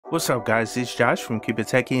What's up guys, it's Josh from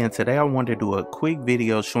KeepItTechie, and today I want to do a quick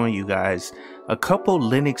video showing you guys a couple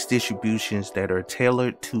Linux distributions that are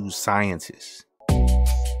tailored to scientists.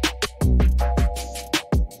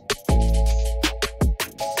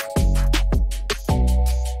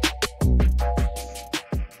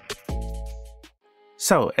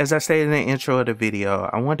 So, as I stated in the intro of the video,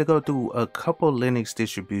 I want to go through a couple Linux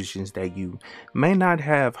distributions that you may not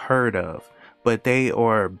have heard of, but they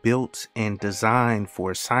are built and designed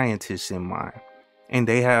for scientists in mind. And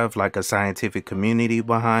they have like a scientific community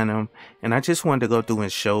behind them. And I just wanted to go through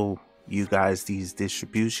and show you guys these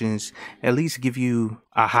distributions, at least give you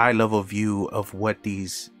a high level view of what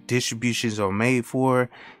these distributions are made for,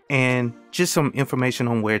 and just some information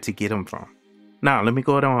on where to get them from. Now, let me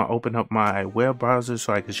go down and open up my web browser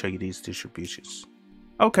so I can show you these distributions.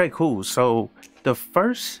 Okay, cool. So the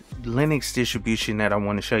first Linux distribution that I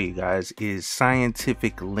want to show you guys is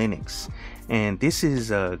Scientific Linux. And this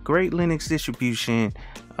is a great Linux distribution.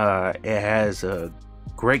 It has a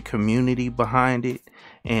great community behind it.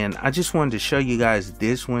 And I just wanted to show you guys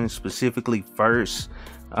this one specifically first,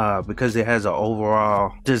 because it has an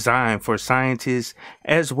overall design for scientists,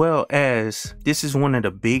 as well as this is one of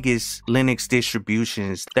the biggest Linux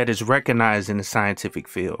distributions that is recognized in the scientific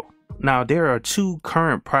field. Now, there are two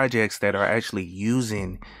current projects that are actually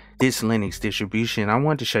using this Linux distribution. I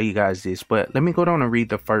want to show you guys this, but let me go down and read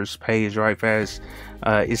the first page right fast.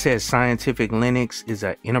 It says Scientific Linux is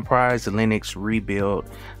an enterprise Linux rebuild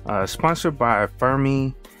sponsored by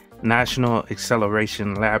Fermi National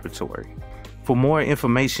Acceleration Laboratory. For more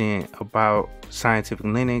information about Scientific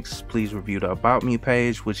Linux, please review the About Me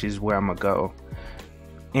page, which is where I'm gonna go.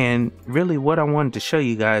 And really what I wanted to show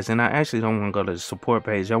you guys, and I actually don't want to go to the support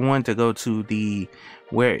page, I wanted to go to the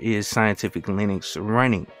where is Scientific Linux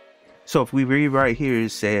running. So if we read right here,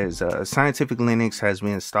 it says Scientific Linux has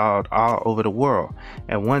been installed all over the world.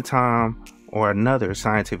 At one time or another,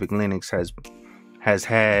 Scientific Linux has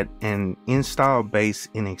had an install base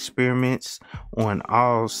in experiments on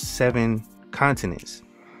all 7 continents.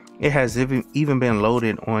 It has even been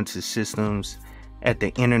loaded onto systems at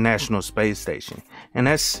the International Space Station. And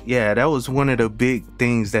that was one of the big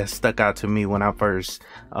things that stuck out to me when I first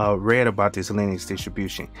read about this Linux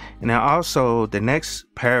distribution. And then also the next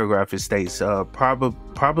paragraph, it states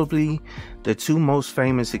probably the 2 most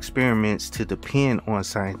famous experiments to depend on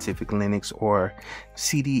Scientific Linux are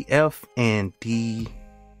CDF and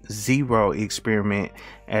D0 experiment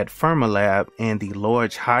at Fermilab and the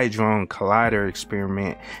Large Hadron Collider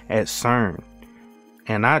experiment at CERN.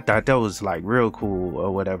 And I thought that was like real cool or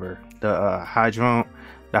whatever. The Hadron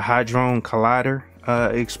Collider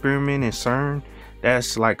experiment in CERN,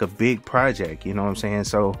 that's like a big project, you know what I'm saying?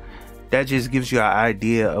 So that just gives you an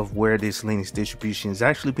idea of where this Linux distribution is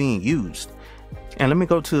actually being used. And let me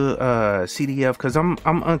go to CDF, because I'm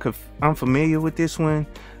unfamiliar with this one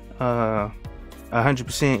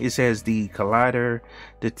 100%. It says the Collider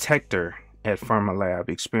detector at Fermilab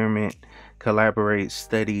experiment collaborates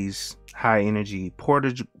studies high energy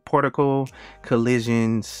particle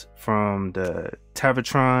collisions from the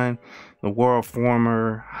Tevatron, the world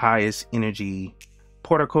former highest energy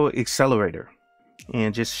particle accelerator.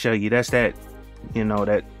 And just to show you, that's that, you know,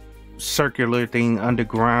 that circular thing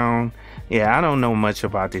underground. Yeah, I don't know much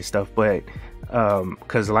about this stuff, but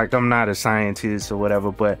because like I'm not a scientist or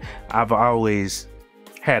whatever, but I've always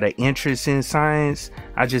had an interest in science.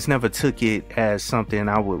 I just never took it as something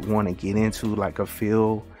I would want to get into, like a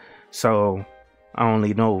field. So I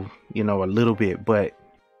only know, you know, a little bit, but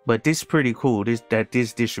this is pretty cool. This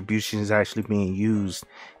distribution is actually being used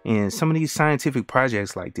in some of these scientific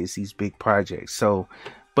projects like this, these big projects. So,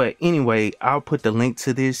 but anyway, I'll put the link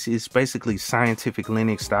to this. It's basically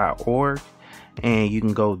scientificlinux.org, and you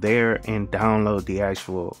can go there and download the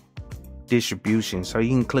actual distribution. So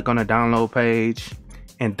you can click on the download page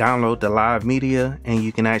and download the live media, and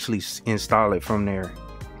you can actually install it from there.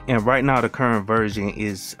 And right now the current version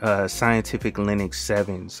is Scientific Linux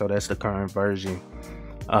 7. So that's the current version,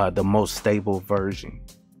 the most stable version.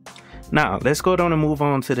 Now let's go down and move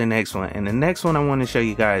on to the next one. And the next one I want to show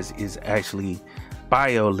you guys is actually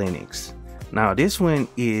BioLinux. Now this one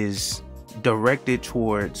is directed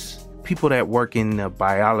towards people that work in the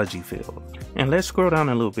biology field. And let's scroll down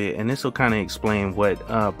a little bit, and this will kind of explain what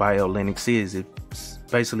BioLinux is. It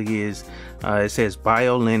says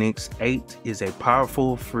BioLinux 8 is a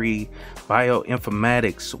powerful free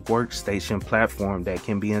bio-informatics workstation platform that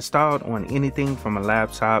can be installed on anything from a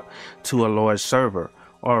laptop to a large server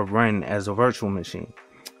or run as a virtual machine.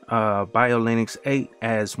 BioLinux 8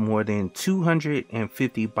 adds more than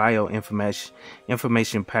 250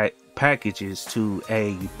 bioinformation packages to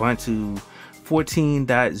a Ubuntu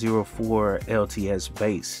 14.04 LTS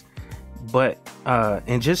base. But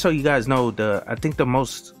and just so you guys know, I think the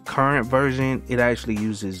most current version, it actually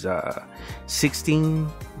uses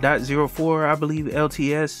 16.04, I believe,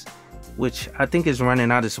 LTS, which I think is running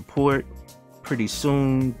out of support pretty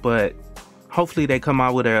soon, but hopefully they come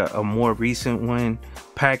out with a more recent one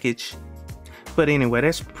package. But anyway,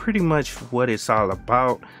 that's pretty much what it's all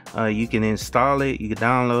about. You can install it, you can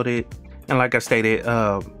download it, and like I stated,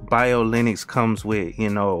 BioLinux comes with, you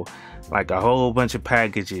know, like a whole bunch of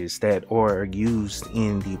packages that are used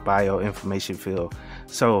in the bioinformation field.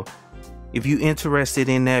 So if you're interested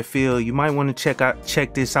in that field, you might want to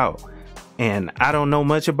check this out. And I don't know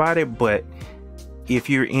much about it, but if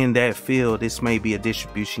you're in that field, this may be a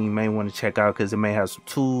distribution you may want to check out, because it may have some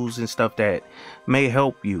tools and stuff that may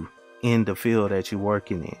help you in the field that you're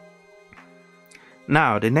working in.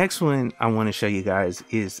 Now, the next one I want to show you guys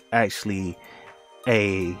is actually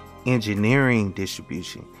a engineering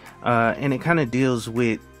distribution, and it kind of deals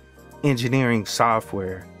with engineering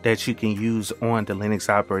software that you can use on the Linux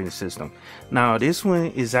operating system. Now, this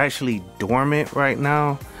one is actually dormant right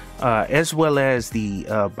now, as well as the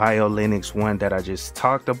BioLinux one that I just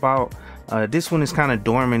talked about. This one is kind of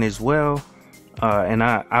dormant as well, and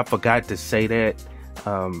I forgot to say that.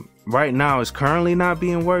 Right now it's currently not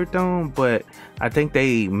being worked on, but I think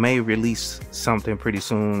they may release something pretty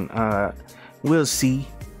soon. We'll see.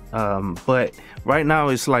 But right now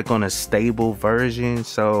it's like on a stable version,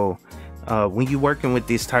 so when you're working with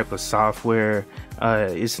this type of software,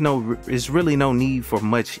 it's really no need for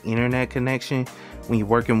much internet connection when you're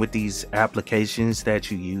working with these applications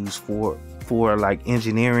that you use for like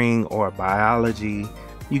engineering or biology.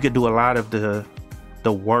 You could do a lot of the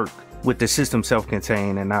work with the system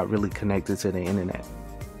self-contained and not really connected to the internet.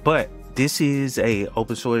 But this is a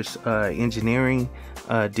open source engineering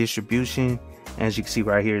distribution. As you can see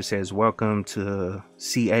right here, it says welcome to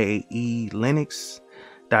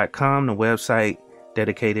CAElinux.com, the website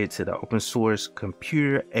dedicated to the open source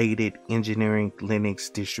computer aided engineering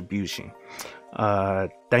Linux distribution.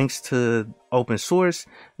 Thanks to open source,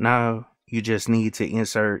 now you just need to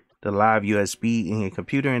insert the live USB in your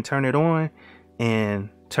computer and turn it on, and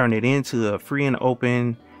turn it into a free and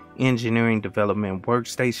open engineering development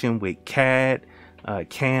workstation with CAD,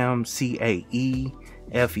 CAM, CAE,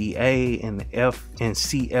 FEA, and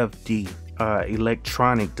CFD,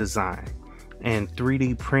 electronic design, and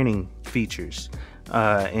 3D printing features.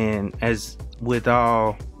 And as with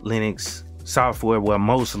all Linux software, well,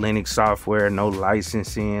 most Linux software, no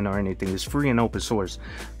licensing or anything, is free and open source.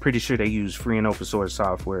 Pretty sure they use free and open source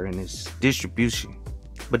software in this distribution.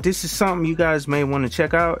 But this is something you guys may want to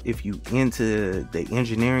check out if you into the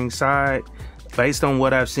engineering side. Based on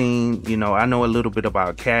what I've seen, you know, I know a little bit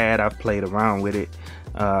about CAD. I've played around with it.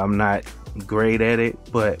 I'm not great at it,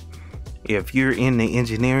 but if you're in the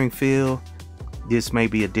engineering field, this may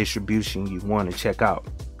be a distribution you want to check out.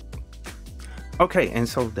 Okay, and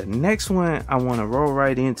so the next one I want to roll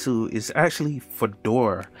right into is actually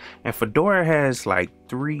Fedora. And Fedora has like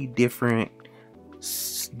 3 different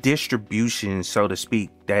distributions, so to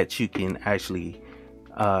speak, that you can actually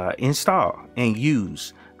install and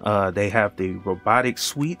use. They have the robotics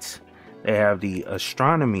suite, they have the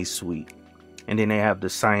astronomy suite, and then they have the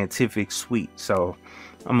scientific suite. So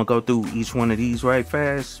I'm gonna go through each one of these right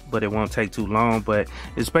fast, but it won't take too long. But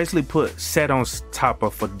it's basically set on top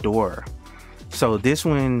of Fedora. So this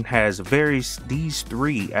one has these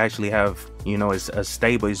 3 actually have, you know,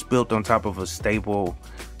 it's built on top of a stable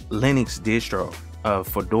Linux distro of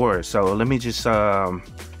Fedora. So let me just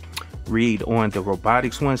read on the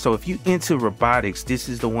robotics one. So if you into robotics, this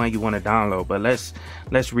is the one you want to download. But let's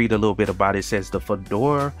read a little bit about it. It says the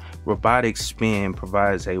Fedora robotics spin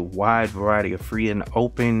provides a wide variety of free and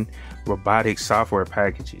open robotics software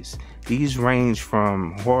packages. These range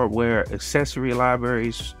from hardware accessory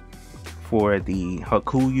libraries for the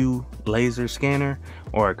Hakuyu laser scanner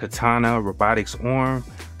or Katana robotics arm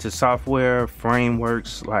to software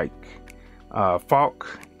frameworks like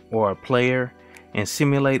Falk or Player, and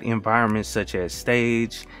simulate environments such as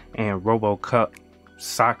Stage and RoboCup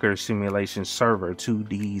Soccer Simulation Server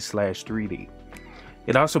 2D/3D.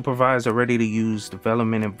 It also provides a ready-to-use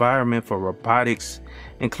development environment for robotics,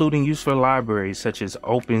 including useful libraries such as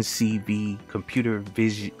OpenCV Computer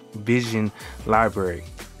Vision Library,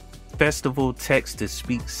 Festival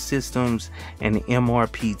Text-to-Speech Systems, and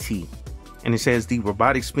MRPT. And it says the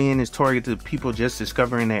robotic spin is targeted to people just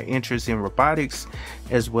discovering their interest in robotics,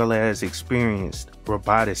 as well as experienced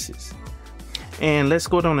roboticists. And let's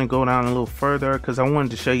go down a little further, because I wanted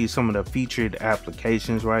to show you some of the featured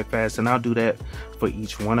applications right fast, and I'll do that for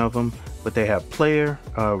each one of them. But they have Player,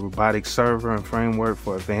 robotic server and framework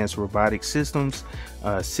for advanced robotic systems,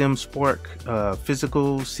 SimSpark,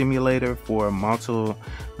 physical simulator for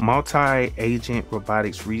multi-agent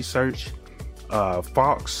robotics research,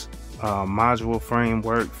 Fox, module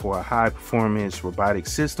framework for high performance robotic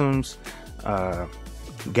systems,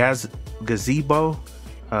 Gazebo,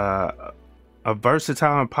 a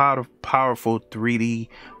versatile and powerful 3D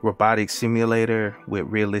robotic simulator with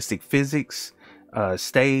realistic physics,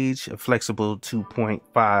 Stage, a flexible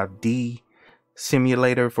 2.5D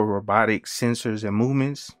simulator for robotic sensors and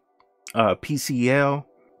movements, PCL,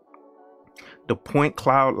 the Point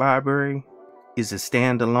Cloud Library is a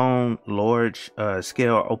standalone large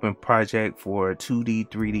scale open project for 2D,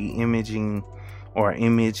 3D imaging or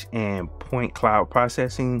image and point cloud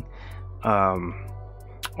processing.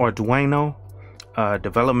 Arduino,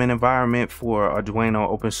 development environment for Arduino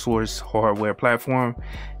open source hardware platform,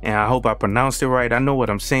 and I hope I pronounced it right. I know what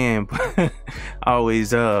I'm saying, but I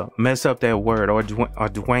always mess up that word,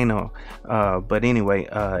 Arduino. But anyway,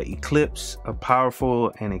 Eclipse, a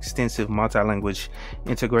powerful and extensive multi-language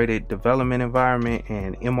integrated development environment,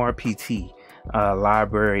 and MRPT,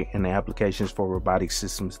 library and applications for robotic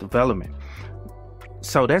systems development.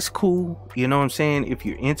 So that's cool, you know what I'm saying? If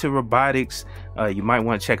you're into robotics, you might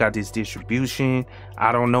want to check out this distribution.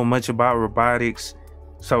 I don't know much about robotics,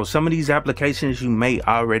 so some of these applications you may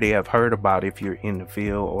already have heard about if you're in the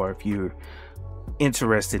field or if you're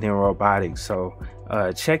interested in robotics. So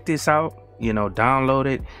check this out, you know, download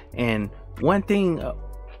it. And one thing,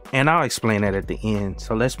 and I'll explain that at the end.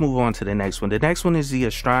 So let's move on to the next one. The next one is the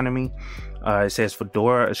astronomy. It says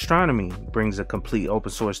Fedora Astronomy brings a complete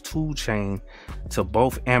open source tool chain to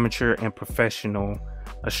both amateur and professional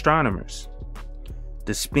astronomers.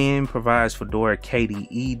 The Spin provides Fedora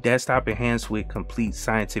KDE desktop enhanced with complete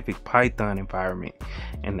scientific Python environment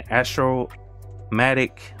and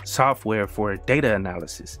Astromatic software for data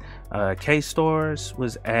analysis. KStars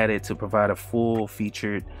was added to provide a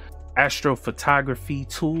full-featured astrophotography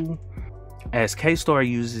tool, as KStar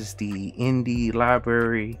uses the ND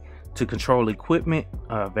library to control equipment,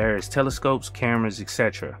 various telescopes, cameras,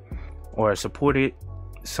 etc. Or supported.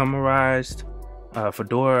 Summarized,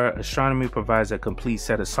 Fedora Astronomy provides a complete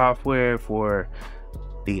set of software for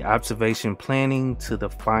the observation planning to the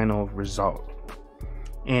final result.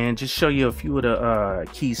 And just show you a few of the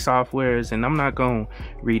key softwares, and I'm not going to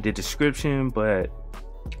read the description, but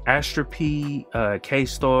XRP,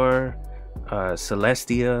 KStar,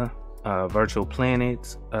 Celestia, Virtual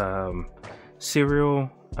Planets, Serial,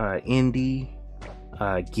 ND,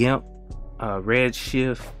 GIMP,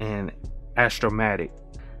 Redshift, and Astromatic.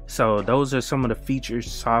 So those are some of the features,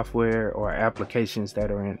 software, or applications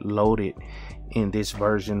that are loaded in this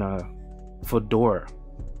version of Fedora.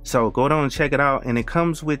 So go down and check it out, and it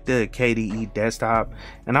comes with the KDE desktop,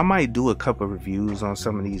 and I might do a couple reviews on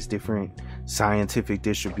some of these different scientific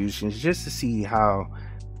distributions just to see how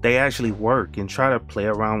they actually work and try to play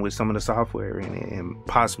around with some of the software in it and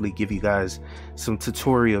possibly give you guys some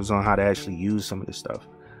tutorials on how to actually use some of this stuff.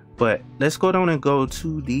 But let's go down and go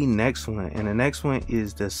to the next one, and the next one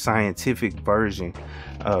is the scientific version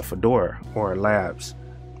of Fedora or Labs,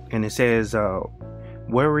 and it says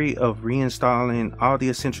wary of reinstalling all the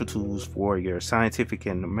essential tools for your scientific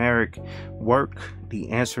and numeric work? The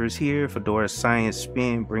answer is here. Fedora Science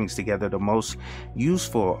Spin brings together the most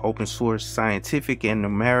useful open source scientific and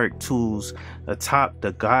numeric tools atop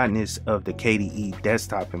the godness of the KDE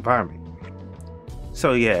desktop environment.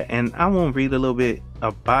 So yeah, and I won't read a little bit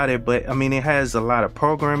about it, but I mean, it has a lot of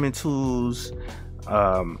programming tools,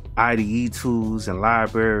 IDE tools and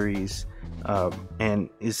libraries, and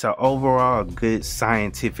it's an overall good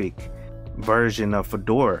scientific version of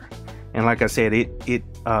Fedora. And like I said, it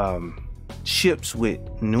ships with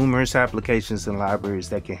numerous applications and libraries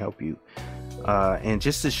that can help you. And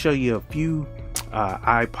just to show you a few,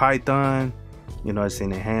 IPython, you know, it's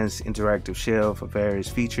an enhanced interactive shell for various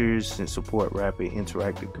features and support rapid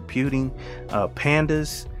interactive computing.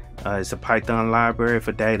 Pandas, it's a Python library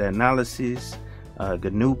for data analysis.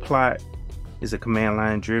 GNUplot is a command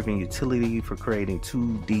line driven utility for creating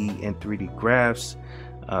 2D and 3D graphs.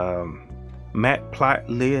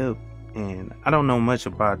 Matplotlib, and I don't know much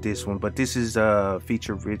about this one, but this is a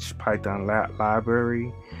feature rich Python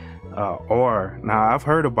library. Or, now I've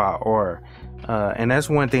heard about Or, and that's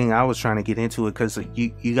one thing I was trying to get into it, because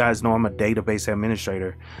you guys know I'm a database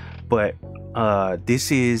administrator, but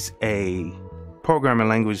this is a programming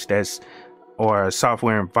language or a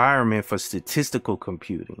software environment for statistical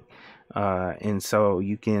computing. And so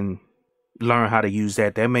you can learn how to use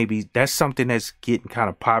that. That's something that's getting kind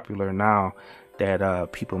of popular now,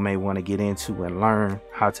 that people may want to get into and learn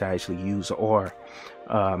how to actually use. Or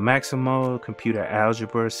Maximo computer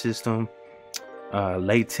algebra system,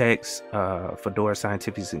 latex. Fedora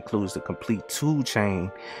Scientific includes the complete tool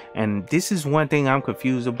chain, and this is one thing I'm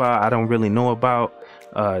confused about. I don't really know about.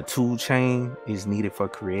 Tool chain is needed for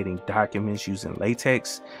creating documents using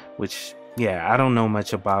latex, which, yeah, I don't know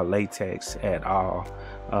much about latex at all.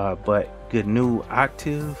 But GNU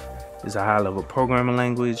Octave is a high-level programming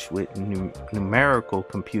language with numerical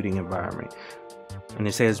computing environment, and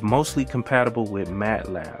it says mostly compatible with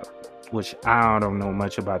MATLAB, which I don't know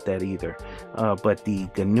much about that either. But the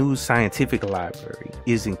GNU Scientific Library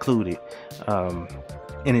is included, and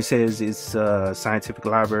it says its scientific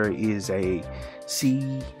library is a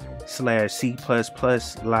C/C++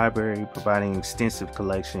 library providing extensive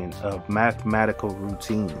collection of mathematical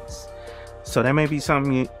routines. So that may be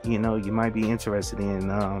something you might be interested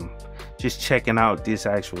in, just checking out this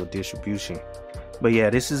actual distribution. But yeah,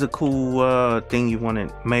 this is a cool thing you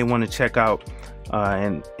may want to check out.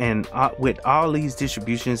 And with all these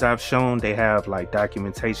distributions I've shown, they have like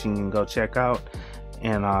documentation you can go check out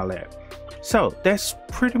and all that. So that's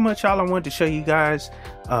pretty much all I wanted to show you guys.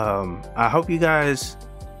 I hope you guys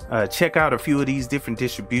check out a few of these different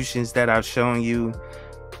distributions that I've shown you.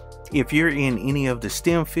 If you're in any of the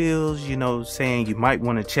STEM fields, saying you might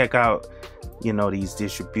want to check out, these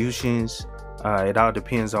distributions. It all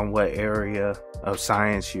depends on what area of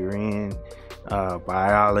science you're in.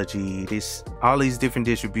 Biology, all these different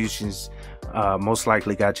distributions most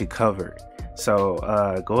likely got you covered.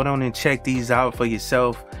 So go on and check these out for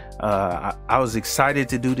yourself. I was excited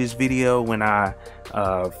to do this video when I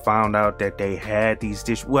found out that they had these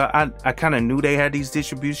I kind of knew they had these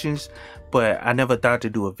distributions, but I never thought to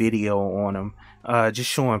do a video on them,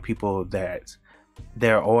 just showing people that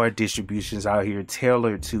there are distributions out here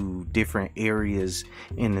tailored to different areas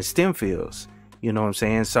in the STEM fields. You know what I'm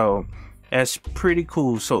saying? So that's pretty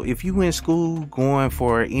cool. So if you in school going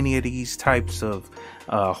for any of these types of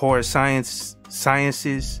hard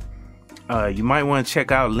sciences, you might want to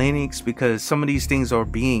check out Linux, because some of these things are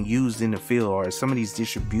being used in the field, or some of these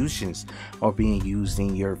distributions are being used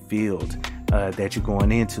in your field that you're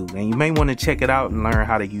going into, and you may want to check it out and learn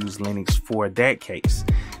how to use Linux for that case.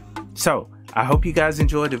 So I hope you guys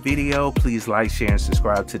enjoyed the video. Please like, share, and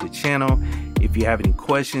subscribe to the channel. If you have any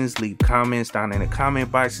questions, leave comments down in the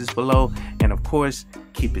comment boxes below, and of course,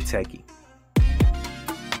 keep it techie.